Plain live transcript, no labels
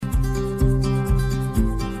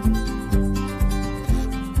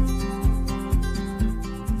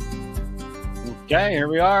Okay, here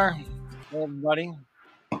we are. Hey, everybody.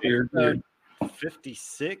 Here, Episode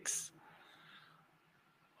 56.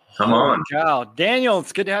 Come on. Holy cow. Daniel,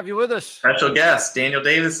 it's good to have you with us. Special guest, Daniel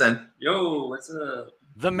Davison. yo, what's up?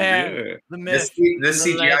 The man, Yeah. the This myth, this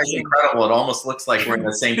the CGI is legend. incredible. It almost looks like we're in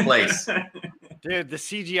the same place. Dude, the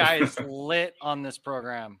CGI is lit on this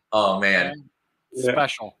program. Oh, man. Okay? Yeah.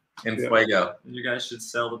 Special. In Yeah. Fuego. You guys should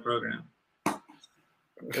sell the program.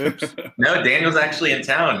 Oops. No, Daniel's actually in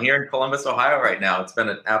town here in Columbus, Ohio right now. It's been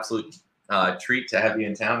an absolute treat to have you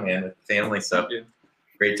in town, man, with the family. So Thank you.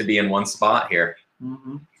 great to be in one spot here.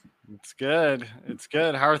 Mm-hmm. It's good. It's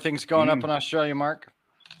good. How are things going up in Australia, Mark?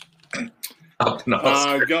 Up in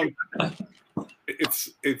Australia.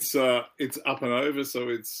 It's up and over, so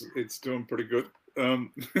it's doing pretty good.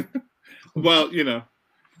 Well,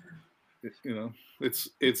 it's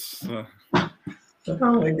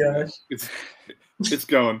Oh my gosh. it's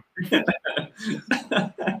going.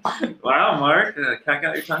 Wow, Mark, cat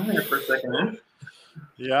got your tongue there for a second. Huh?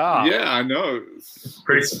 Yeah. Yeah, I know. It's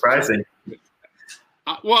Pretty surprising.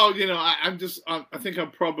 Well, I think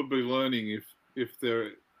I'm probably learning if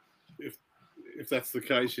that's the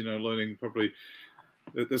case, learning probably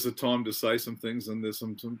that there's a time to say some things and there's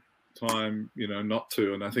some time, not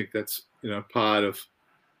to. And I think that's, part of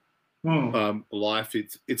life.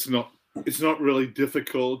 It's not really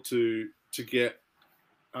difficult to get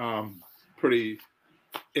pretty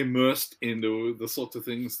immersed into the sorts of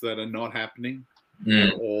things that are not happening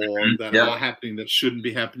or that are happening that shouldn't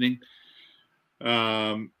be happening.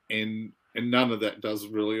 And none of that does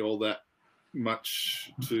really all that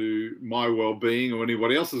much to my well-being or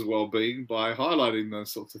anybody else's well-being by highlighting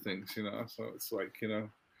those sorts of things, So it's like,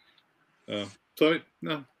 so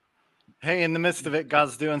no. Hey, in the midst of it,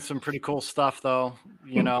 God's doing some pretty cool stuff, though.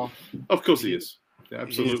 Of course he is. Yeah,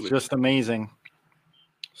 absolutely. He's just amazing.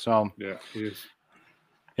 So Yeah, he is.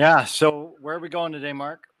 yeah. So where are we going today,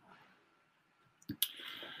 Mark?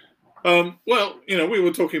 Well, we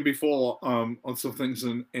were talking before on some things,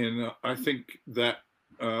 and I think that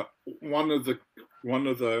one of the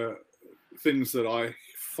things that I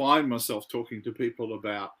find myself talking to people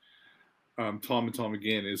about time and time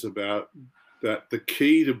again is about that the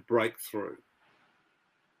key to breakthrough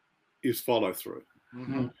is follow through,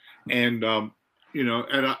 and and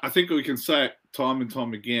I think we can say it time and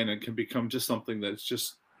time again. It can become just something that's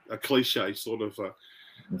just a cliche sort of a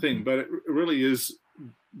thing, but it really is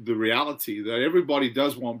the reality that everybody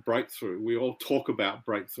does want breakthrough. We all talk about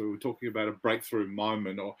breakthrough. We're talking about a breakthrough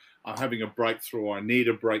moment, or I'm having a breakthrough, or I need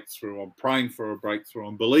a breakthrough, I'm praying for a breakthrough,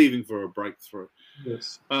 I'm believing for a breakthrough.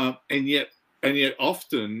 Yes. And yet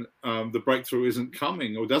often the breakthrough isn't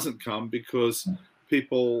coming or doesn't come because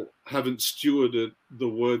people haven't stewarded the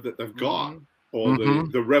word that they've got or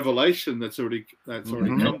the revelation that's already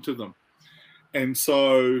come to them. And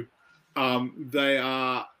so they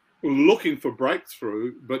are looking for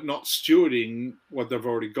breakthrough, but not stewarding what they've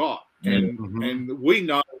already got. And we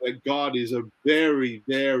know that God is a very,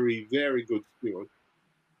 very, very good steward.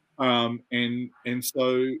 And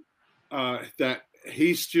so that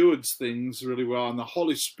he stewards things really well. And the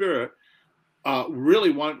Holy Spirit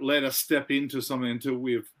really won't let us step into something until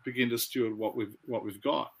we begin to steward what we've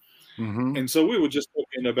got. And so we were just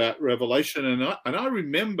talking about Revelation. And I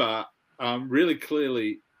remember really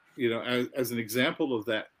clearly, as an example of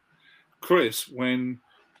that, Chris, when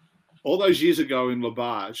all those years ago in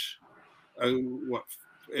Labarge,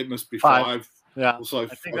 it must be five or so. I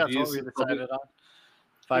think that's years, what we decided on.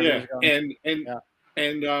 5 years ago.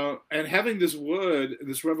 And having this word,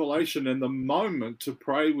 this revelation, and the moment to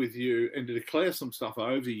pray with you and to declare some stuff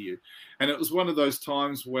over you, and it was one of those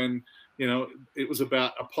times when it was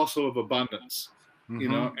about apostle of abundance,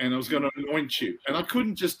 and I was going to anoint you, and I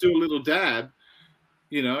couldn't just do a little dab,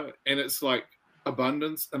 and it's like.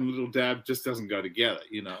 Abundance and a little dab just doesn't go together,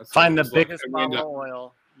 So find the biggest bottle of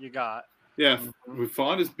oil you got. Yeah, we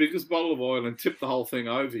find his biggest bottle of oil and tip the whole thing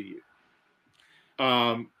over you.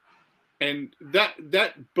 And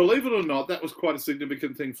that, believe it or not, that was quite a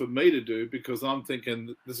significant thing for me to do because I'm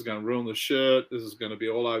thinking this is going to ruin the shirt. This is going to be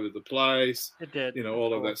all over the place. It did.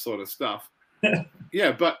 All of that sort of stuff.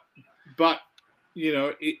 Yeah, but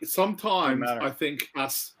sometimes I think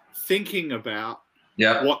us thinking about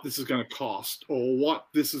what this is going to cost or what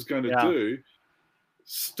this is going to do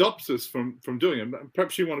stops us from doing it.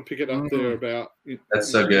 Perhaps you want to pick it up there about that's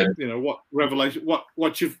so good. What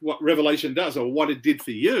Revelation does or what it did for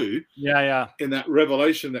you. In that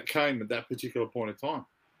revelation that came at that particular point in time.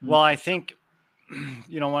 Well, I think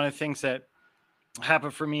one of the things that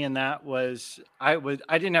happened for me in that was I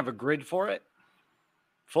didn't have a grid for it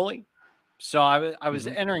fully, so I was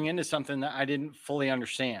entering into something that I didn't fully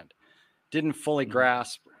understand. Didn't fully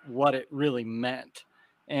grasp what it really meant.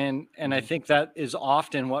 And I think that is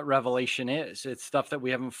often what revelation is. It's stuff that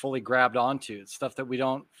we haven't fully grabbed onto. It's stuff that we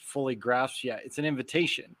don't fully grasp yet. It's an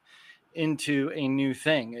invitation into a new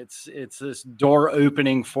thing. It's this door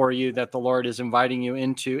opening for you that the Lord is inviting you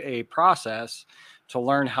into a process to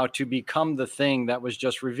learn how to become the thing that was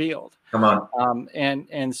just revealed. Come on.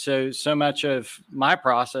 And so much of my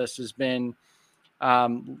process has been,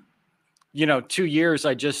 2 years,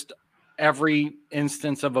 every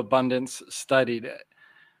instance of abundance studied it,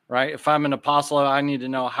 right? If I'm an apostle, I need to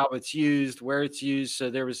know how it's used, where it's used. So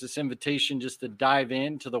there was this invitation just to dive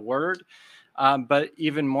into the word. But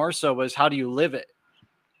even more so was, how do you live it,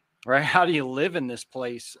 right? How do you live in this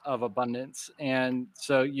place of abundance? And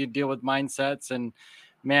so you deal with mindsets, and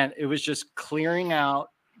man, it was just clearing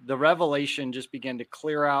out. The revelation just began to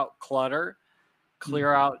clear out clutter,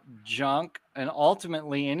 clear out junk, and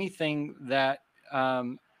ultimately anything that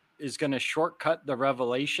is going to shortcut the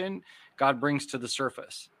revelation, God brings to the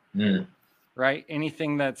surface, right?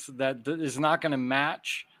 Anything that is not going to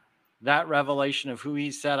match that revelation of who he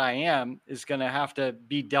said I am is going to have to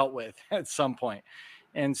be dealt with at some point.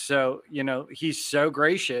 And so, he's so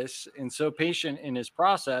gracious and so patient in his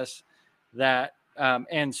process that,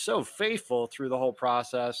 and so faithful through the whole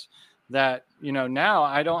process that, now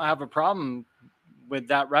I don't have a problem with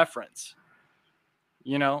that reference.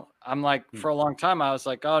 I'm like, for a long time, I was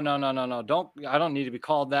like, oh, no, I don't need to be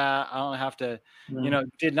called that. I don't have to,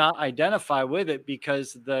 did not identify with it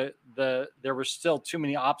because there were still too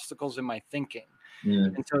many obstacles in my thinking.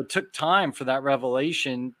 And so it took time for that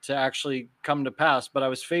revelation to actually come to pass, but I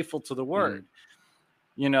was faithful to the word.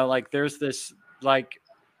 There's this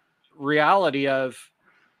reality of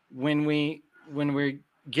when we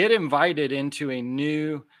get invited into a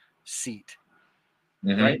new seat,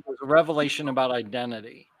 right? There's a revelation about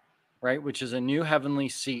identity, right? Which is a new heavenly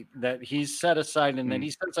seat that he's set aside and that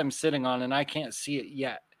he says I'm sitting on, and I can't see it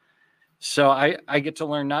yet. So I get to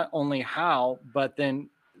learn not only how, but then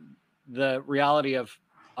the reality of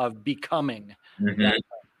becoming.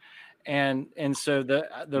 And so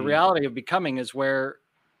the reality of becoming is where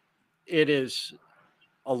it is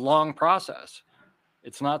a long process.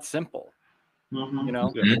 It's not simple,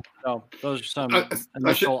 So those are some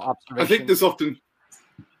initial observations.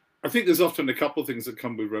 I think there's often a couple of things that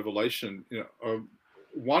come with revelation.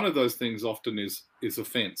 One of those things often is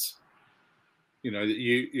offense.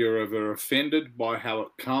 You're either offended by how it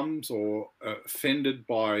comes, or offended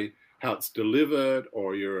by how it's delivered,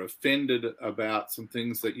 or you're offended about some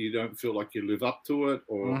things that you don't feel like you live up to it,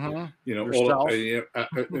 or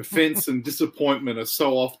offense and disappointment are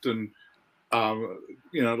so often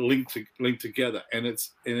linked together, and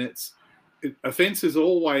offense is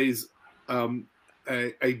always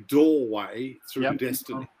a doorway through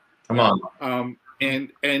destiny. Come on.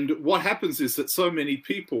 And what happens is that so many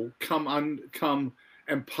people come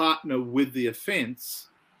and partner with the offense,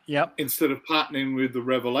 instead of partnering with the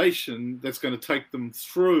revelation that's going to take them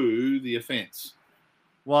through the offense.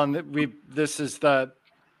 Well, and this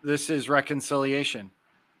is reconciliation,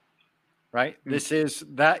 right?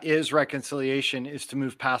 That is reconciliation, is to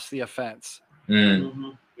move past the offense,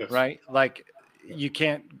 right? Like you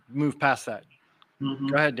can't move past that.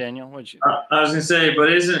 Go ahead, Daniel. I was gonna say,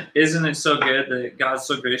 but isn't it so good that God's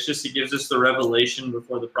so gracious? He gives us the revelation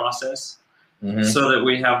before the process, so that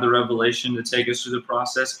we have the revelation to take us through the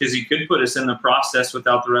process. Because he could put us in the process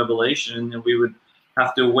without the revelation, and we would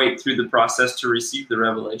have to wait through the process to receive the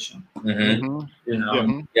revelation.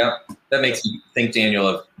 Yeah, that makes me think, Daniel,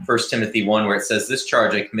 of 1 Timothy 1, where it says, "This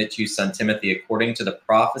charge I commit to you, son Timothy, according to the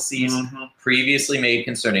prophecies previously made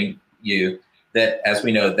concerning you, that, as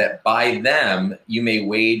we know, that by them you may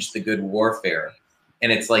wage the good warfare."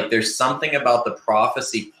 And it's like there's something about the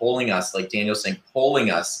prophecy pulling us, like Daniel's saying,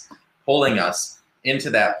 pulling us into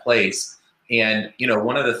that place. And,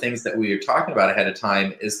 one of the things that we were talking about ahead of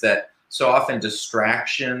time is that so often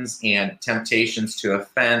distractions and temptations to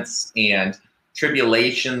offense and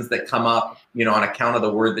tribulations that come up, on account of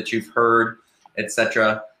the word that you've heard,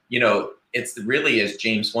 etc. It's really, as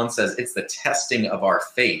James 1 says, it's the testing of our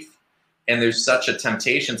faith. And there's such a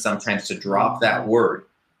temptation sometimes to drop that word.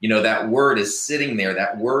 That word is sitting there.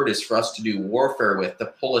 That word is for us to do warfare with, to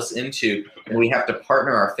pull us into, and we have to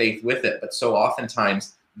partner our faith with it. But so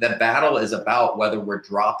oftentimes the battle is about whether we're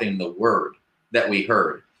dropping the word that we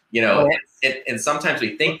heard. And sometimes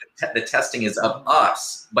we think that the testing is of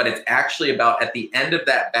us, but it's actually about, at the end of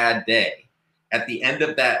that bad day, at the end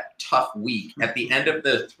of that tough week, at the end of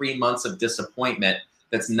the 3 months of disappointment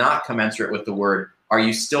that's not commensurate with the word, are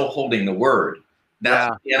you still holding the word?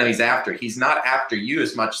 That's what the enemy's after. He's not after you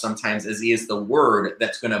as much sometimes as he is the word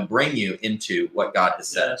that's going to bring you into what God has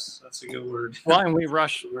said. Yes, that's a good word. Mm. Well, and we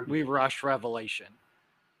rush revelation,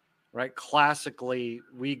 right? Classically,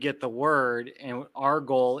 we get the word, and our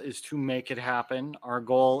goal is to make it happen. Our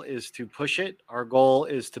goal is to push it. Our goal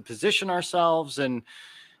is to position ourselves and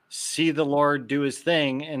see the Lord do his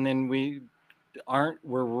thing. And then we're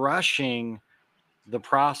rushing the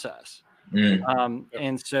process.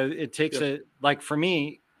 And so it takes like for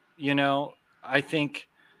me, I think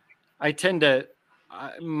I tend to,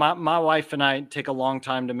 my wife and I take a long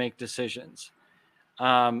time to make decisions.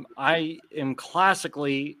 I am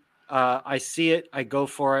classically, I see it, I go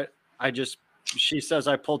for it. She says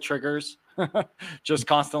I pull triggers, just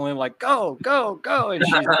constantly like, go, go, go. And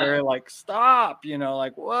she's very like, stop,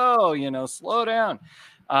 like, whoa, slow down.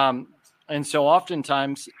 And so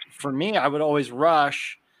oftentimes for me, I would always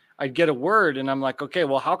rush. I'd get a word and I'm like, okay,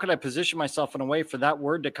 well, how could I position myself in a way for that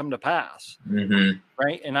word to come to pass?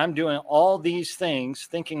 Right. And I'm doing all these things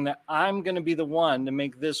thinking that I'm going to be the one to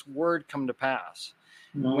make this word come to pass.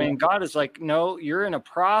 When God is like, no, you're in a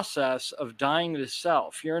process of dying to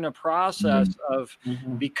self. You're in a process of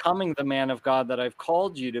becoming the man of God that I've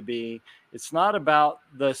called you to be. It's not about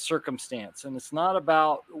the circumstance, and it's not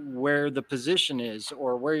about where the position is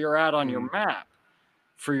or where you're at on your map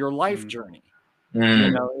for your life journey.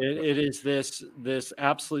 It is this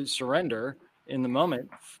absolute surrender in the moment,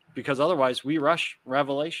 because otherwise we rush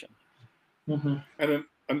revelation. And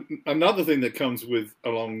another thing that comes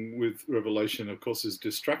along with revelation, of course, is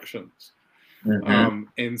distractions.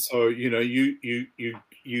 And so you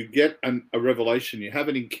get a revelation, you have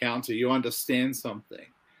an encounter, you understand something,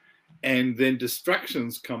 and then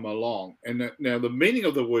distractions come along. And now the meaning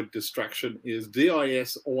of the word distraction is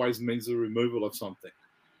DIS always means the removal of something.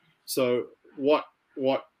 So what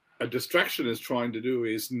a distraction is trying to do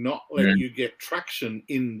is not let you get traction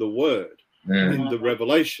in the word, in the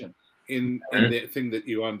revelation, in the thing that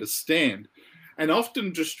you understand. And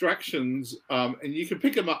often distractions, and you can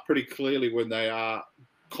pick them up pretty clearly when they are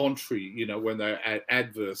contrary, when they're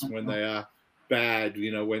adverse, when they are bad,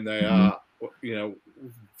 when they are,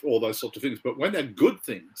 all those sorts of things. But when they're good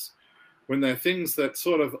things, when they're things that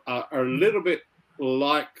sort of are a little bit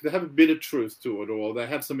like they have a bit of truth to it, or they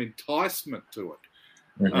have some enticement to it,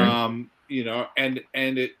 and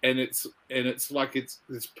it's like its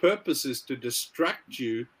purpose is to distract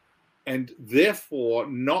you, and therefore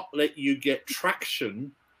not let you get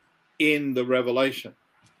traction in the revelation.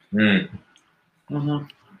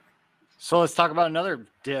 So let's talk about another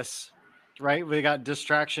right? We got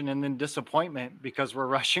distraction and then disappointment because we're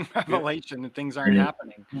rushing revelation and things aren't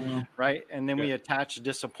happening, right? And then we attach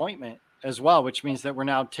disappointment as well, which means that we're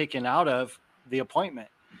now taken out of the appointment.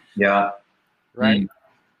 Right?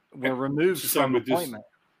 We're removed from appointment.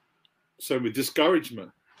 So with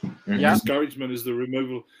discouragement, discouragement is the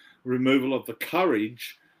removal of the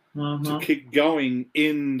courage to keep going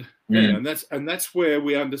in, and that's where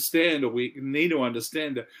we understand, or we need to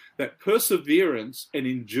understand that perseverance and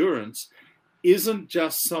endurance isn't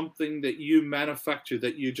just something that you manufacture,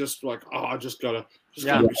 that you just like, I just gotta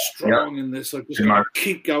be strong in this, I just gotta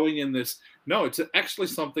keep going in this. No, it's actually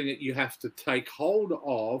something that you have to take hold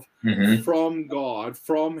of from God,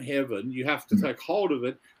 from heaven. You have to take hold of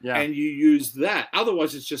it, and you use that.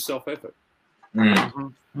 Otherwise, it's just self-effort.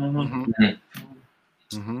 Wow.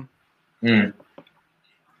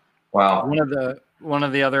 One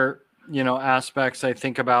of the other aspects I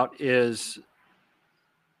think about is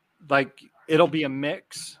like it'll be a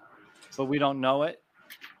mix, but we don't know it.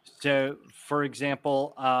 So, for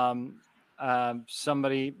example,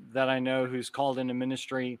 somebody that I know who's called into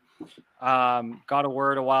ministry got a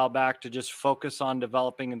word a while back to just focus on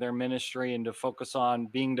developing their ministry and to focus on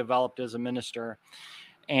being developed as a minister.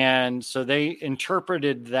 And so they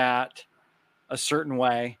interpreted that a certain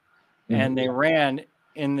way, and they ran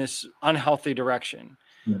in this unhealthy direction.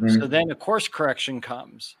 So then a course correction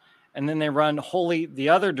comes, and then they run wholly the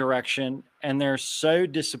other direction, and they're so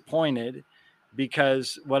disappointed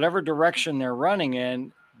because whatever direction they're running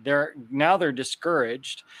in, they're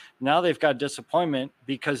discouraged. Now they've got disappointment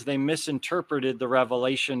because they misinterpreted the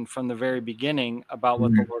revelation from the very beginning about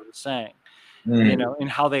what the Lord was saying, and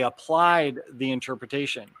how they applied the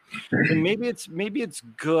interpretation. So maybe it's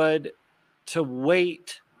good to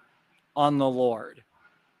wait on the Lord,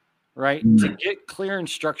 right? To get clear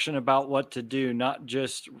instruction about what to do, not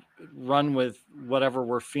just run with whatever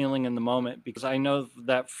we're feeling in the moment. Because I know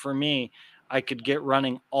that for me, I could get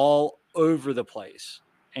running all over the place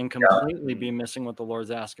and completely be missing what the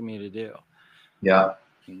Lord's asking me to do.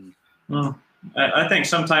 I think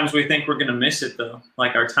sometimes we think we're going to miss it though,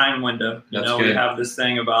 like our time window. We have this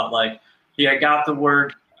thing about like, I got the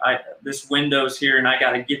word. This window's here, and I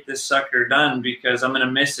got to get this sucker done because I'm going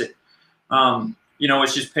to miss it.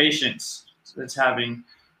 It's just patience. It's having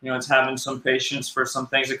some patience for some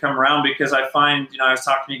things that come around, because I find, I was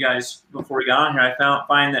talking to you guys before we got on here, I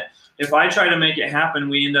find that if I try to make it happen,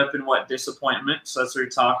 we end up in disappointment. So that's what you're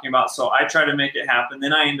talking about. So I try to make it happen,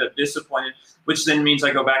 then I end up disappointed, which then means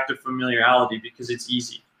I go back to familiarity because it's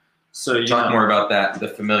easy. So talk more about that, the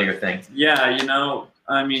familiar thing. Yeah,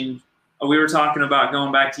 we were talking about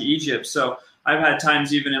going back to Egypt. So I've had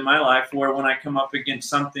times even in my life where when I come up against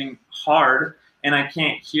something hard and I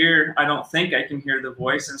don't think I can hear the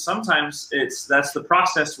voice. And sometimes that's the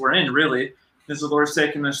process we're in, really, because the Lord's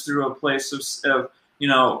taking us through a place of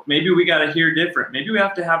maybe we got to hear different. Maybe we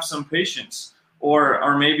have to have some patience,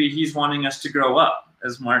 or maybe he's wanting us to grow up,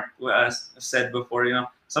 as Mark said before.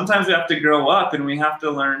 Sometimes we have to grow up and we have to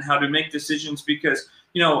learn how to make decisions, because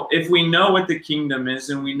if we know what the kingdom is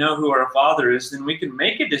and we know who our Father is, then we can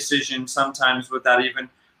make a decision sometimes without even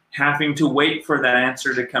having to wait for that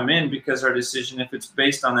answer to come in, because our decision, if it's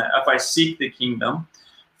based on that, if I seek the kingdom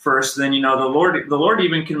first, then the Lord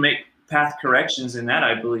even can make path corrections in that,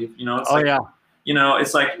 I believe.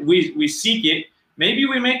 It's like we seek it. Maybe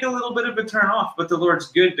we make a little bit of a turn off, but the Lord's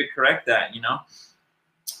good to correct that,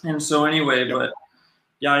 And so anyway, but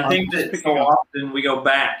yeah, I think that so often we go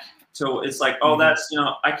back. So it's like, that's,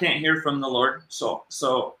 I can't hear from the Lord.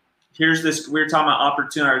 So here's this, we're talking about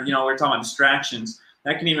opportunity, we're talking about distractions.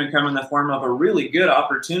 That can even come in the form of a really good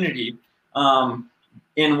opportunity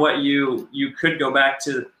in what you could go back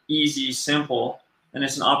to easy, simple, and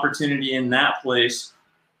it's an opportunity in that place.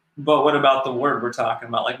 But what about the word we're talking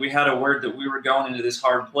about? Like, we had a word that we were going into this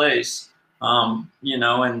hard place, and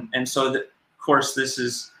so of course this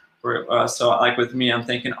is where, so like with me, I'm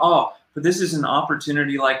thinking, but this is an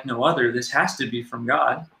opportunity like no other. This has to be from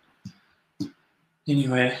God.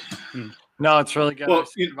 Anyway. No, it's really good. Well,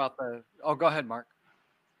 about go ahead, Mark.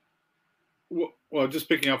 Well, just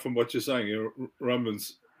picking up from what you're saying,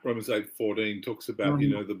 Romans 8:14 talks about,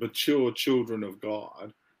 the mature children of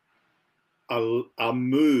God are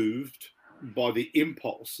moved by the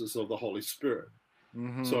impulses of the Holy Spirit.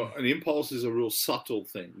 Mm-hmm. So an impulse is a real subtle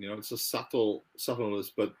thing. It's a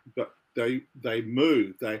subtleness, but they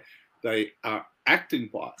move. They are acting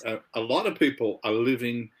by. A lot of people are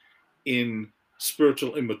living in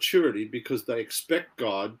spiritual immaturity because they expect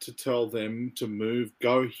God to tell them to move,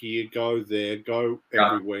 go here, go there, go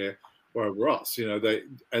everywhere, wherever else.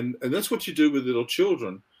 And that's what you do with little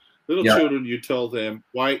children. Children, you tell them,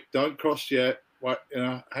 wait, don't cross yet. Wait,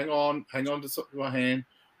 hang on to my hand.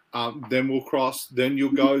 Then we'll cross. Then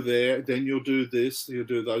you'll go there. Then you'll do this. You'll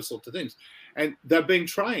do those sorts of things, and they're being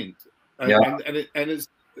trained. And it's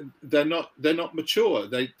they're not mature.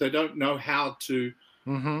 They don't know how to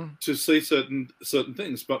see certain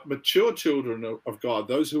things. But mature children of God,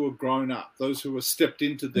 those who are grown up, those who have stepped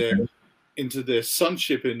into their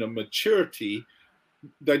sonship in a maturity,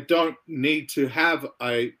 they don't need to have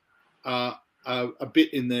a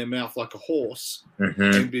bit in their mouth like a horse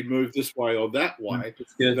and be moved this way or that way.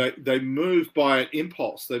 They move by an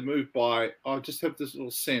impulse. They move by, just have this little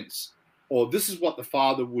sense, or this is what the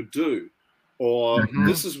Father would do, or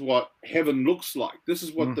this is what heaven looks like. This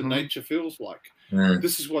is what the nature feels like.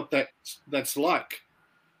 This is what that's like.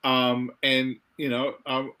 And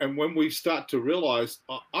when we start to realize,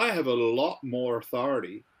 I have a lot more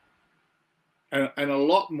authority and a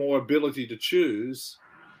lot more ability to choose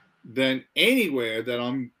than anywhere that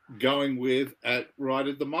I'm going with right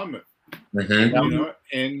at the moment.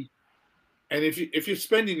 And if you're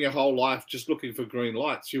spending your whole life just looking for green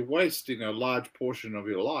lights, you're wasting a large portion of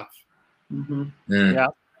your life. Yeah.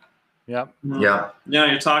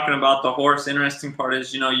 You're talking about the horse. Interesting part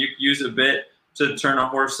is, you use a bit to turn a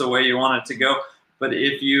horse the way you want it to go. But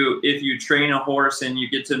if you train a horse and you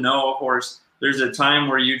get to know a horse, there's a time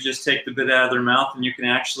where you just take the bit out of their mouth and you can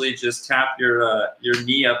actually just tap your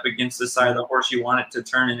knee up against the side of the horse you want it to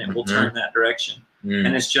turn, and it will turn that direction.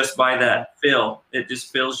 And it's just by that feel. It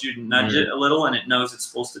just feels you nudge it a little and it knows it's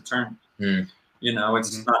supposed to turn.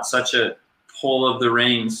 It's not such a pull of the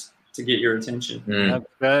reins to get your attention.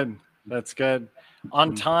 That's good.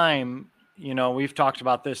 On time, we've talked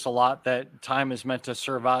about this a lot, that time is meant to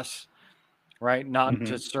serve us, right? Not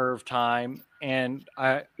to serve time. And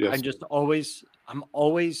I'm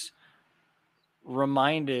always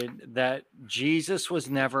reminded that Jesus was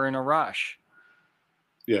never in a rush.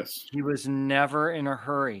 Yes. He was never in a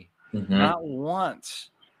hurry. Not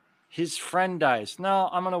once. His friend dies. No,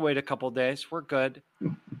 I'm going to wait a couple of days. We're good.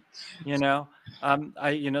 The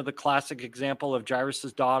classic example of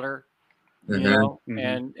Jairus's daughter,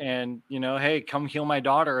 and hey, come heal my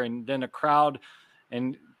daughter. And then a crowd,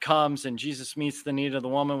 and comes and Jesus meets the need of the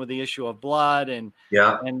woman with the issue of blood, and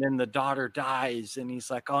then the daughter dies, and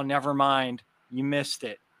he's like, oh, never mind, you missed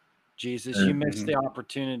it, Jesus, you missed the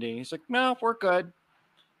opportunity. He's like, no, we're good,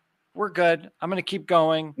 I'm gonna keep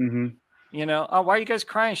going. You know, oh, why are you guys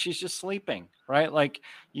crying? She's just sleeping, right? Like,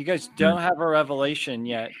 you guys don't have a revelation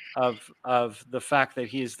yet of the fact that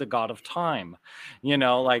he is the God of time. You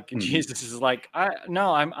know, like Jesus is like,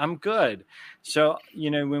 I'm good. So, you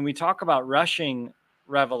know, when we talk about rushing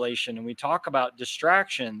revelation and we talk about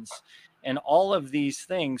distractions and all of these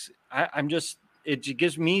things, it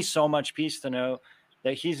gives me so much peace to know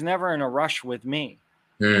that he's never in a rush with me.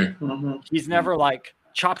 He's never like,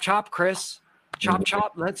 chop, chop, Chris, chop,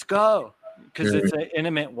 chop, let's go. Because it's an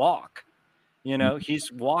intimate walk. You know,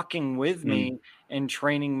 he's walking with me and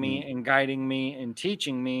training me and guiding me and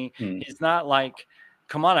teaching me. He's not like,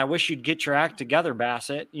 come on, I wish you'd get your act together,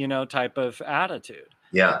 Bassett, you know, type of attitude.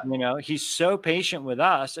 Yeah. You know, he's so patient with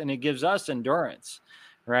us, and it gives us endurance,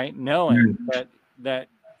 right? Knowing that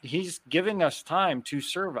he's giving us time to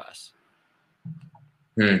serve us.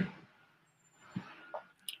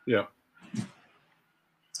 Yeah.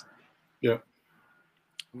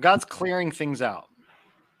 God's clearing things out.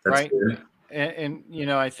 That's right. Good. And, you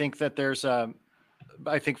know, I think that there's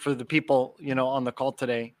I think for the people, you know, on the call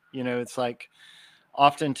today, you know, it's like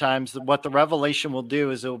oftentimes what the revelation will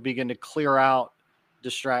do is it will begin to clear out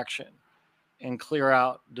distraction and clear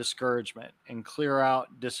out discouragement and clear out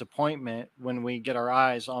disappointment when we get our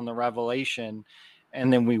eyes on the revelation,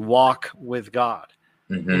 and then we walk with God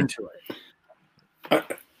into it.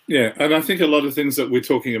 Yeah, and I think a lot of things that we're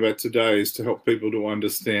talking about today is to help people to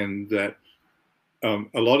understand that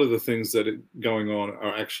a lot of the things that are going on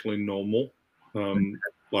are actually normal.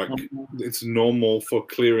 Like it's normal for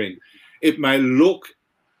clearing. It may look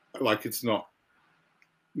like it's not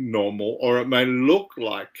normal, or it may look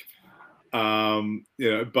like, you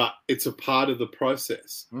know, but it's a part of the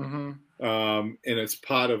process. And it's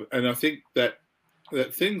part of, and I think that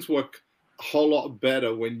things work a whole lot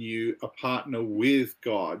better when you are partner with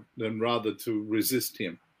God than rather to resist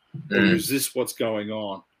him or resist what's going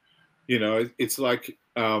on. You know, it's like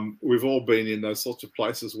we've all been in those sorts of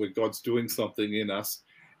places where God's doing something in us,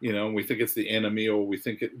 you know, and we think it's the enemy, or we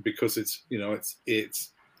think it because it's, you know,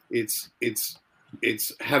 it's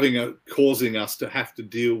causing us to have to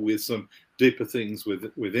deal with some deeper things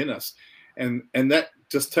within us. And that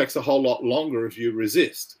just takes a whole lot longer if you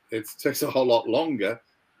resist. It takes a whole lot longer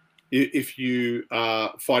if you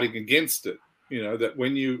are fighting against it. You know, that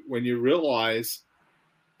when you realize,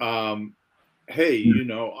 hey, you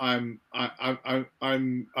know, I'm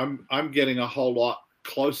getting a whole lot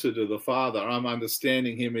closer to the Father. I'm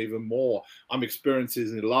understanding him even more. I'm experiencing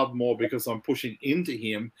his love more because I'm pushing into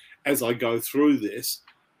him as I go through this,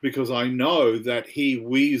 because I know that he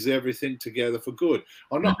weaves everything together for good.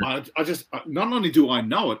 Not only do I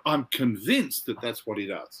know it, I'm convinced that that's what he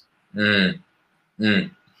does.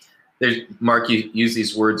 Mark, you use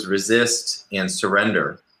these words, resist and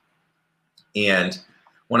surrender. And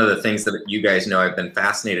one of the things that you guys know I've been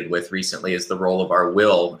fascinated with recently is the role of our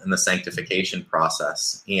will in the sanctification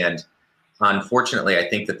process. And unfortunately, I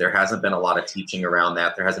think that there hasn't been a lot of teaching around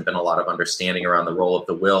that. There hasn't been a lot of understanding around the role of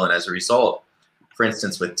the will. And as a result, for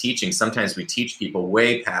instance, with teaching, sometimes we teach people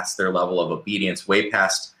way past their level of obedience, way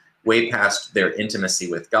past their intimacy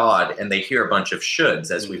with God, and they hear a bunch of shoulds,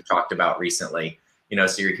 as we've talked about recently. You know,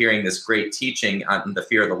 so you're hearing this great teaching on the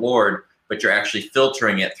fear of the Lord, but you're actually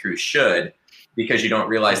filtering it through should, because you don't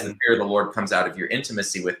realize the fear of the Lord comes out of your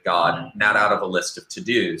intimacy with God, not out of a list of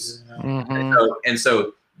to-dos. And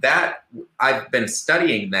so that I've been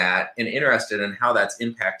studying that and interested in how that's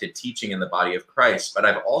impacted teaching in the body of Christ. But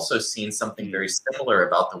I've also seen something very similar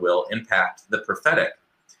about the will impact the prophetic.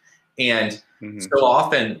 And so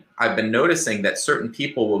often I've been noticing that certain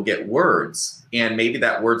people will get words, and maybe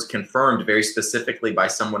that word's confirmed very specifically by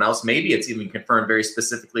someone else. Maybe it's even confirmed very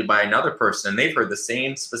specifically by another person. And they've heard the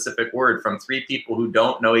same specific word from 3 people who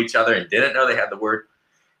don't know each other and didn't know they had the word.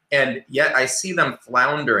 And yet I see them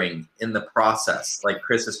floundering in the process. Like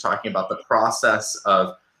Chris is talking about the process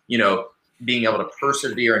of, you know, being able to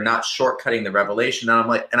persevere and not shortcutting the revelation.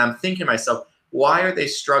 And I'm thinking to myself, why are they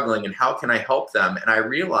struggling and how can I help them? And I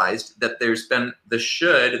realized that there's been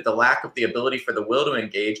the lack of the ability for the will to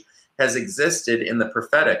engage has existed in the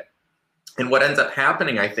prophetic. And what ends up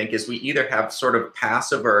happening, I think, is we either have sort of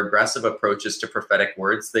passive or aggressive approaches to prophetic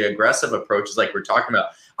words. The aggressive approach is like we're talking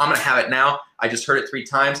about, I'm going to have it now. I just heard it 3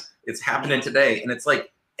 times. It's happening today. And it's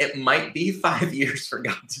like, it might be 5 years for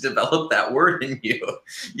God to develop that word in you.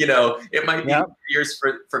 You know, it might be years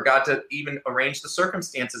for God to even arrange the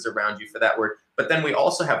circumstances around you for that word. But then we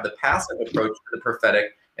also have the passive approach to the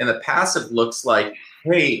prophetic. And the passive looks like,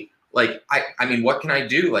 hey, like, I mean, what can I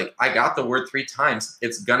do? Like, I got the word 3 times.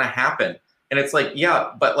 It's going to happen. And it's like,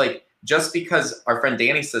 yeah, but like, just because our friend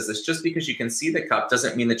Danny says this, just because you can see the cup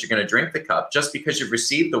doesn't mean that you're going to drink the cup. Just because you've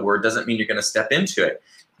received the word doesn't mean you're going to step into it.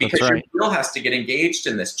 Because your will has to get engaged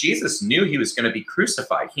in this. Jesus knew he was going to be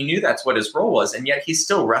crucified. He knew that's what his role was. And yet he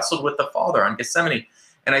still wrestled with the Father on Gethsemane.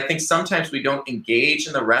 And I think sometimes we don't engage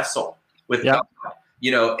in the wrestle with God, you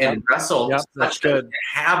know, and wrestle such that we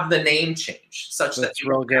have the name change, such that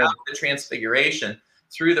we have the transfiguration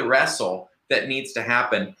through the wrestle that needs to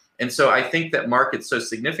happen. And so I think that, Mark, it's so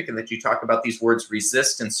significant that you talk about these words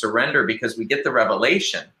resist and surrender, because we get the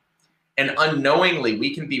revelation and unknowingly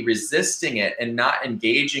we can be resisting it and not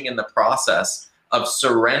engaging in the process of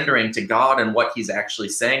surrendering to God and what he's actually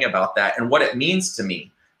saying about that and what it means to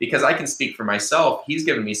me. Because I can speak for myself. He's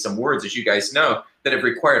given me some words, as you guys know, that have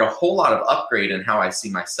required a whole lot of upgrade in how I see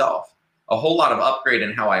myself, a whole lot of upgrade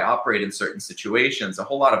in how I operate in certain situations, a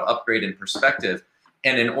whole lot of upgrade in perspective.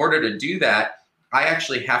 And in order to do that, I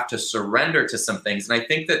actually have to surrender to some things. And I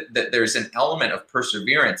think that there's an element of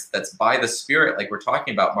perseverance that's by the Spirit, like we're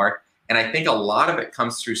talking about, Mark. And I think a lot of it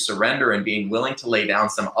comes through surrender and being willing to lay down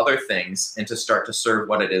some other things and to start to serve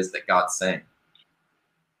what it is that God's saying.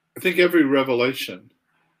 I think every revelation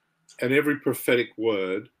and every prophetic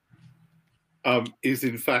word is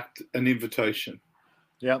in fact an invitation.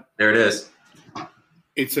 Yep. There it is.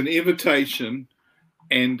 It's an invitation,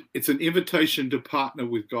 and it's an invitation to partner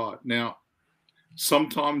with God. Now,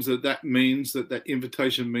 sometimes that means that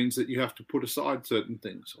invitation means that you have to put aside certain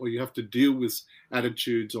things, or you have to deal with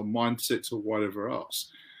attitudes or mindsets or whatever else.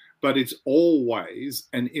 But it's always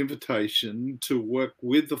an invitation to work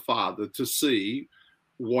with the Father to see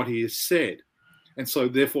what he has said. And so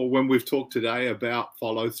therefore, when we've talked today about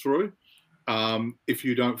follow through, if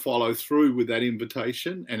you don't follow through with that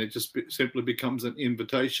invitation and it just simply becomes an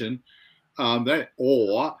invitation,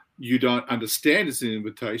 or you don't understand it's an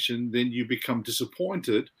invitation, then you become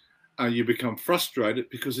disappointed, you become frustrated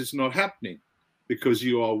because it's not happening, because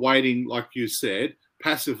you are waiting, like you said,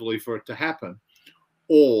 passively for it to happen.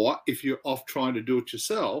 Or if you're off trying to do it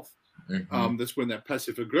yourself, that's when that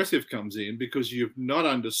passive aggressive comes in, because you've not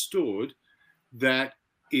understood that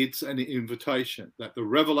it's an invitation, that the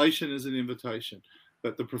revelation is an invitation,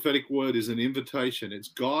 that the prophetic word is an invitation. It's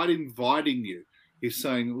God inviting you. He's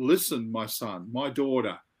saying, listen, my son, my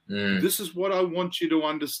daughter, this is what I want you to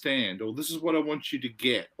understand, or this is what I want you to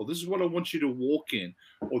get, or this is what I want you to walk in,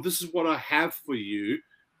 or this is what I have for you.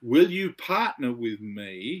 Will you partner with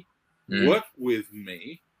me, work with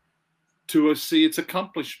me to see its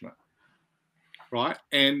accomplishment? Right?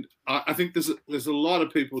 And I think there's a lot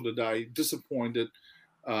of people today disappointed,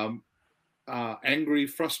 angry,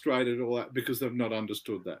 frustrated, all that, because they've not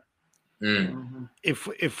understood that.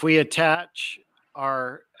 If we attach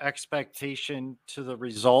our expectation to the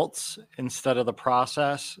results instead of the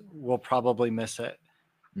process, we'll probably miss it.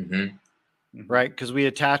 Right? Because we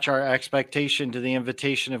attach our expectation to the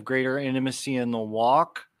invitation of greater intimacy in the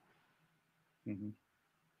walk,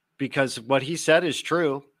 because what he said is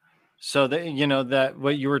true. So that, you know, that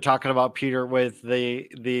what you were talking about, Peter, with the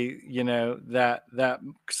you know, that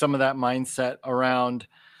some of that mindset around,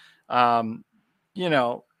 you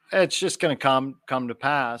know, it's just going to come to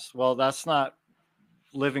pass. Well, that's not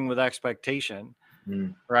living with expectation,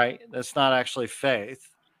 right? That's not actually faith,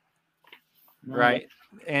 right?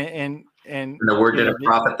 And the word didn't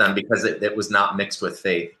profit them because it was not mixed with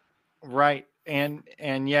faith, right? And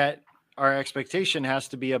yet our expectation has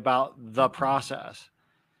to be about the process.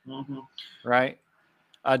 Right.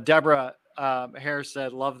 Deborah Harris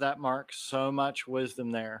said, love that, Mark. So much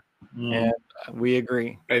wisdom there. And we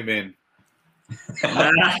agree. Amen.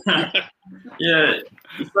 Yeah.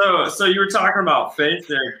 So you were talking about faith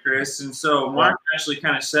there, Chris. And so Mark actually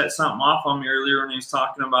kind of set something off on me earlier when he was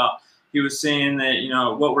talking about, he was saying that, you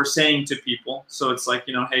know, what we're saying to people. So it's like,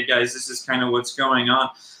 you know, hey guys, this is kind of what's going on.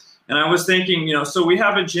 And I was thinking, you know, so we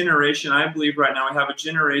have a generation, I believe right now we have a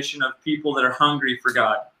generation of people that are hungry for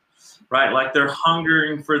God, right? Like they're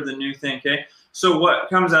hungering for the new thing, okay? So what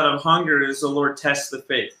comes out of hunger is the Lord tests the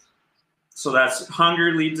faith. So that's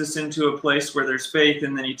hunger leads us into a place where there's faith,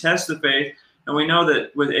 and then he tests the faith. And we know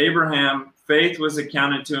that with Abraham, faith was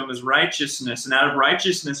accounted to him as righteousness. And out of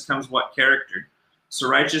righteousness comes what? Character. So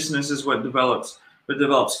righteousness is what develops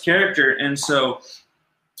character. And so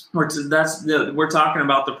we're talking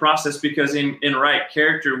about the process, because in right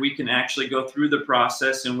character, we can actually go through the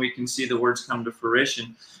process and we can see the words come to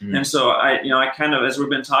fruition. And so I kind of, as we've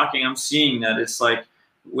been talking, I'm seeing that it's like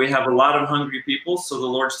we have a lot of hungry people. So the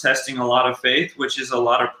Lord's testing a lot of faith, which is a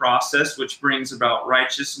lot of process, which brings about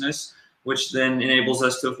righteousness, which then enables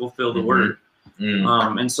us to fulfill the word.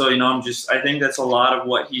 And so, I think that's a lot of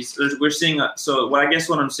what we're seeing. So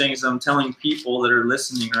what I'm saying is I'm telling people that are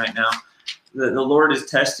listening right now that the Lord is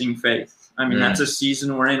testing faith. I mean, that's a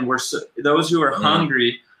season we're in. Those who are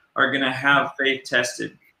hungry are going to have faith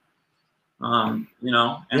tested.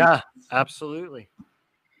 Yeah, absolutely.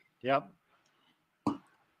 Yep.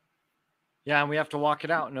 Yeah, and we have to walk it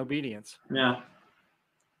out in obedience. Yeah.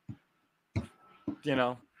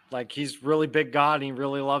 Like he's really big God and he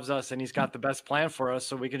really loves us and he's got the best plan for us,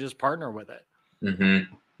 so we can just partner with it.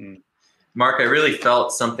 Mark, I really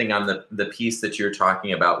felt something on the piece that you're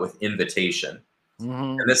talking about with invitation.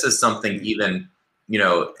 And this is something even,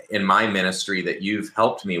 in my ministry that you've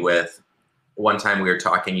helped me with. One time we were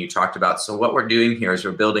talking, you talked about, so what we're doing here is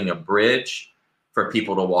we're building a bridge for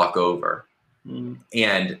people to walk over. And,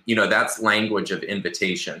 that's language of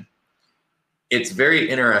invitation. It's very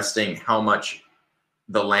interesting how much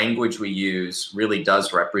the language we use really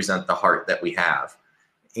does represent the heart that we have.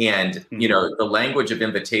 And, the language of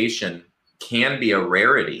invitation can be a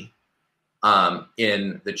rarity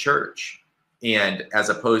in the church. And as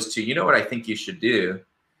opposed to, what I think you should do,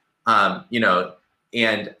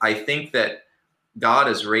 and I think that God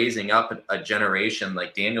is raising up a generation,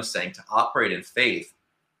 like Daniel's saying, to operate in faith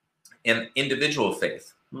and individual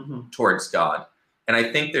faith towards God. And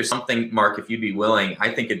I think there's something, Mark, if you'd be willing,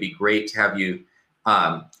 I think it'd be great to have you.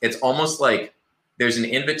 It's almost like there's an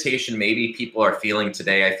invitation maybe people are feeling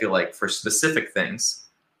today, I feel like, for specific things.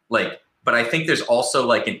 But I think there's also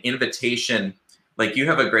like an invitation, like you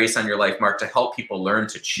have a grace on your life, Mark, to help people learn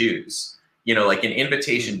to choose. Like an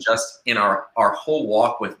invitation just in our whole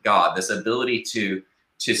walk with God, this ability to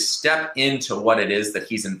step into what it is that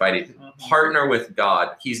he's invited to partner with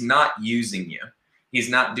God. He's not using you. He's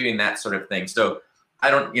not doing that sort of thing. So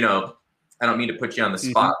I don't mean to put you on the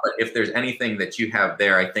spot, but if there's anything that you have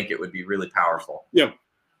there, I think it would be really powerful. Yeah.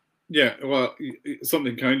 Yeah. Well,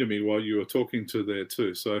 something came to me while you were talking to there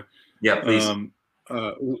too. So yeah, please.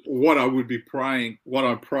 What I would be praying, what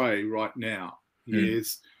I pray right now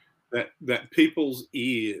is that people's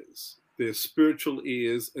ears, their spiritual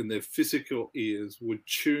ears and their physical ears would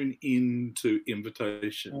tune into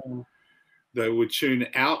invitation. They would tune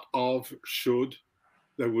out of should.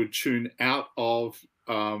 They would tune out of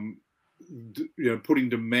putting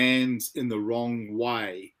demands in the wrong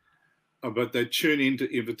way, but they tune into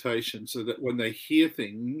invitation, so that when they hear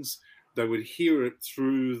things, they would hear it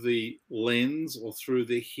through the lens or through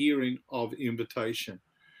the hearing of invitation.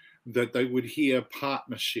 That they would hear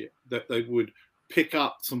partnership, that they would pick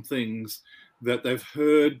up some things that they've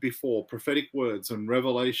heard before, prophetic words and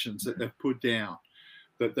revelations that they've put down,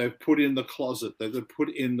 that they've put in the closet, that they've put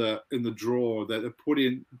in the drawer, that they've put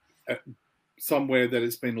in somewhere that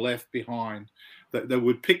it's been left behind, that they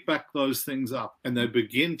would pick back those things up and they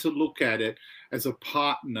begin to look at it as a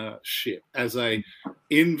partnership, as a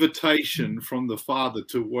invitation from the Father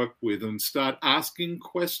to work with, and start asking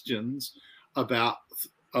questions about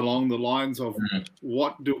along the lines of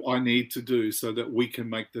what do I need to do so that we can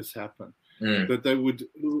make this happen? That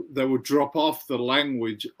they would drop off the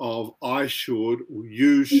language of I should,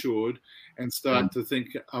 you should, and start to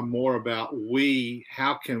think more about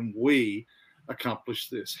how can we accomplish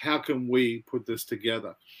this? How can we put this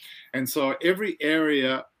together? And so every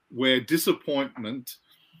area where disappointment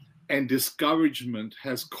and discouragement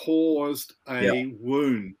has caused a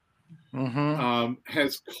wound,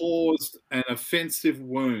 has caused an offensive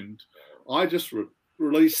wound, I just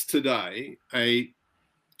released today a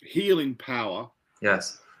healing power.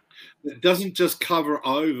 Yes. It doesn't just cover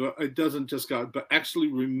over, it doesn't just go, but actually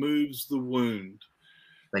removes the wound.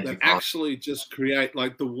 That actually just create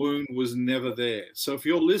like the wound was never there. So if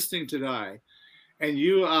you're listening today and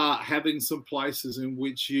you are having some places in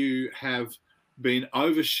which you have been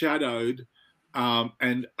overshadowed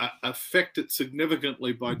and affected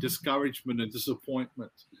significantly by discouragement and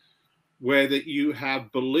disappointment, where that you have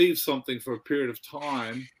believed something for a period of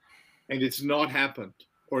time and it's not happened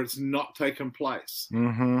or it's not taken place.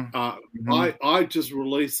 I just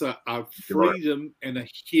release a freedom and a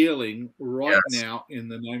healing right now in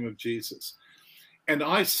the name of Jesus. And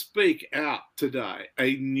I speak out today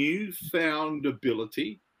a newfound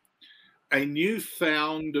ability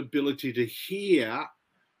to hear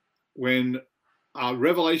when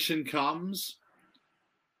revelation comes,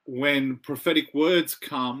 when prophetic words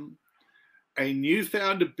come, a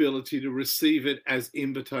newfound ability to receive it as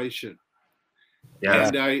invitation.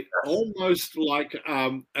 And almost like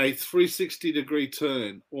a 360-degree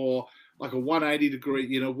turn, or like a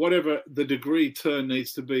 180-degree, whatever the degree turn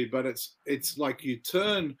needs to be. But it's like you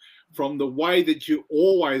turn from the way that you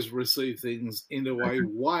always receive things into a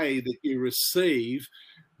way that you receive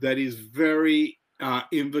that is very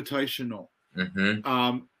invitational.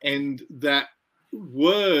 and that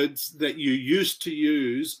words that you used to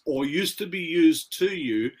use or used to be used to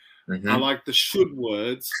you are like the should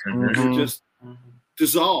words, will just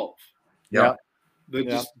dissolve. Yeah. They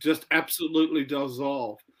just absolutely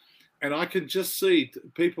dissolve. And I can just see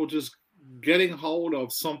people just getting hold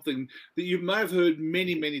of something that you may have heard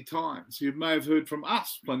many, many times. You may have heard from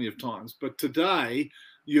us plenty of times, but today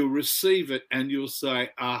you'll receive it and you'll say,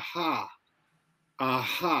 aha,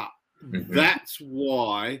 that's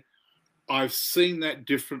why I've seen that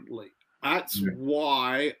differently. That's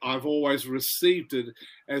why I've always received it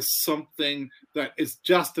as something that is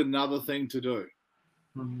just another thing to do.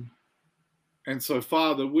 And so,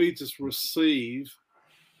 Father, we just receive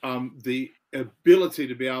the ability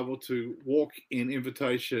to be able to walk in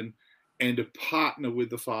invitation and to partner with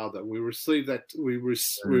the Father. We receive that. We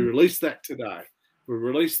release that today. We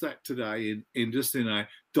release that today in just in a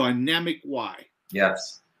dynamic way.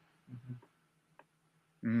 Yes.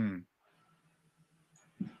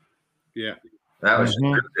 Yeah. That was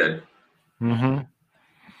good.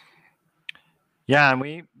 Yeah, and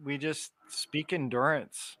we just speak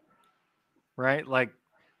endurance, right? Like,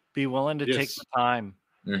 be willing to take the time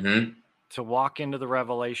to walk into the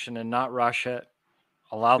revelation and not rush it.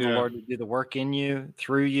 Allow the Lord to do the work in you,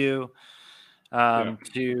 through you,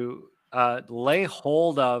 to lay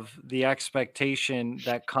hold of the expectation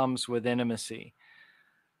that comes with intimacy,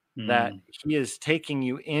 that he is taking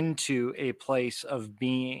you into a place of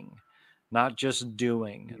being, not just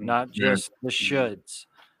doing, not just the shoulds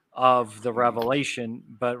of the revelation,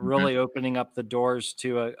 but really opening up the doors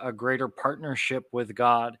to a greater partnership with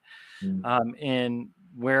God in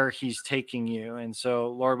where he's taking you. And so,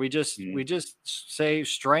 Lord, we just say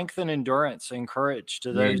strength and endurance and courage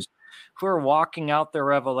to those who are walking out their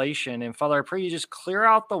revelation. And Father, I pray you just clear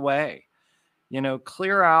out the way,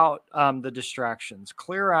 clear out the distractions,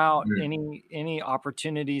 clear out any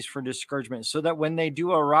opportunities for discouragement, so that when they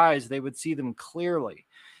do arise, they would see them clearly.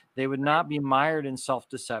 They would not be mired in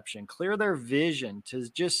self-deception. Clear their vision to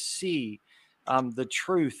just see the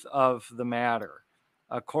truth of the matter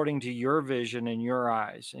according to your vision and your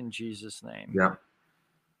eyes, in Jesus' name.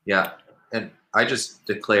 Yeah. And I just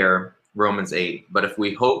declare Romans 8, but if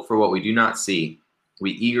we hope for what we do not see,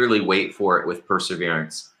 we eagerly wait for it with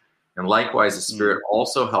perseverance. And likewise, the Spirit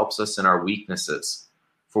also helps us in our weaknesses,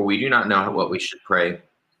 for we do not know what we should pray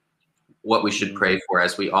for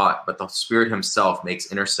as we ought, but the Spirit himself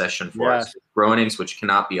makes intercession for us with groanings which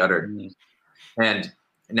cannot be uttered. And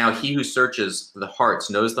now he who searches the hearts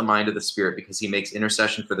knows the mind of the Spirit, because he makes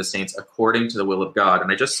intercession for the saints according to the will of God. And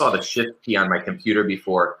I just saw the shift key on my computer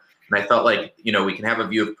before, and I felt like, we can have a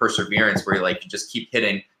view of perseverance where you just keep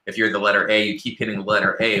hitting. If you're the letter A, you keep hitting the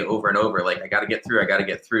letter A over and over. Like, I got to get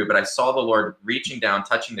through. But I saw the Lord reaching down,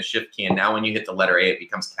 touching the shift key. And now when you hit the letter A, it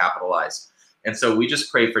becomes capitalized. And so we just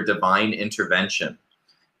pray for divine intervention,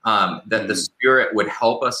 that the Spirit would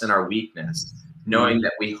help us in our weakness, knowing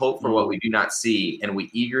that we hope for what we do not see, and we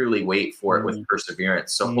eagerly wait for it with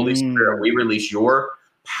perseverance. So Holy Spirit, we release your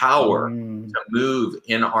power to move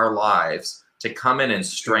in our lives, to come in and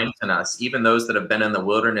strengthen us, even those that have been in the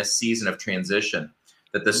wilderness season of transition,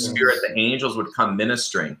 that the Spirit, the angels would come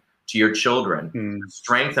ministering to your children,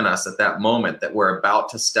 strengthen us at that moment that we're about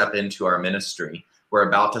to step into our ministry. We're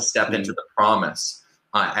about to step into the promise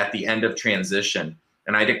at the end of transition.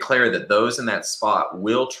 And I declare that those in that spot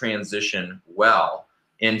will transition well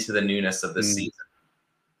into the newness of the season.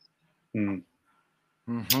 And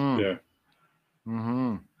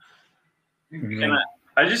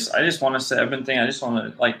I just want to say, I've been thinking, I just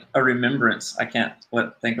want to, like, a remembrance. I can't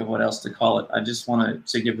think of what else to call it. I just want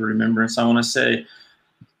to give a remembrance. I want to say,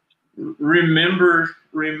 remember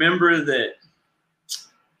that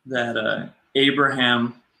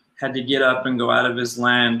Abraham had to get up and go out of his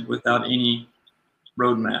land without any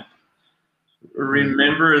roadmap.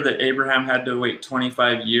 Remember that Abraham had to wait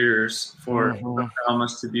 25 years for the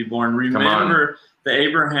promise to be born. Remember that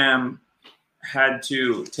Abraham had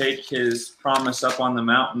to take his promise up on the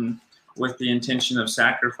mountain with the intention of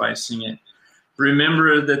sacrificing it.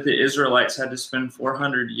 Remember that the Israelites had to spend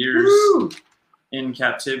 400 years in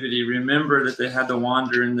captivity. Remember that they had to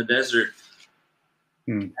wander in the desert.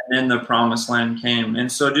 And then the promised land came.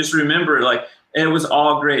 And so just remember, like, it was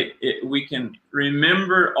all great. We can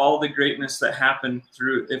remember all the greatness that happened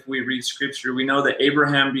through, if we read scripture. We know that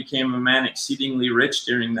Abraham became a man exceedingly rich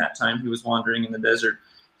during that time he was wandering in the desert.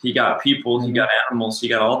 He got people, he got animals, he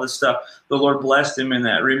got all this stuff. The Lord blessed him in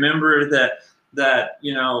that. Remember that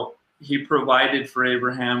he provided for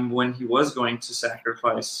Abraham when he was going to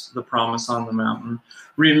sacrifice the promise on the mountain.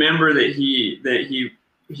 Remember that he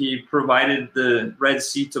provided the Red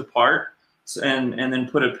Sea to part and then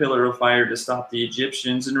put a pillar of fire to stop the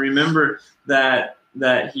Egyptians. And remember that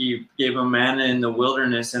he gave them manna in the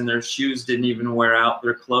wilderness, and their shoes didn't even wear out.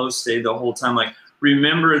 Their clothes stayed the whole time. Like,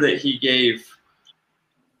 remember that he gave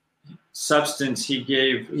substance. He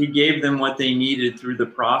gave them what they needed through the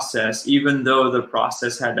process, even though the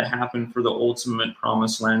process had to happen for the ultimate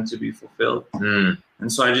promised land to be fulfilled.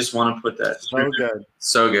 And so I just want to put that.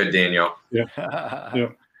 So good, Daniel. Yeah. Yeah.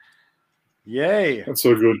 Yay. That's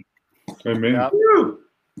so good. Amen. Yep.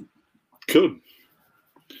 Good.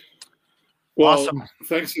 Well, Awesome.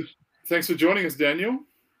 Thanks for joining us, Daniel.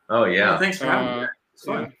 Oh yeah. Thanks for having me. It's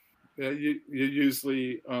fun. Yeah, you're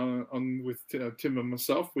usually on with Tim and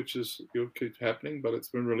myself, which is you'll keep happening, but it's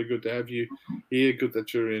been really good to have you here. Good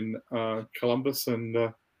that you're in Columbus, and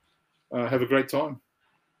have a great time.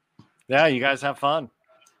 Yeah, you guys have fun.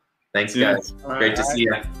 Thanks, guys. Great to see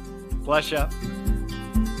you. Bless you.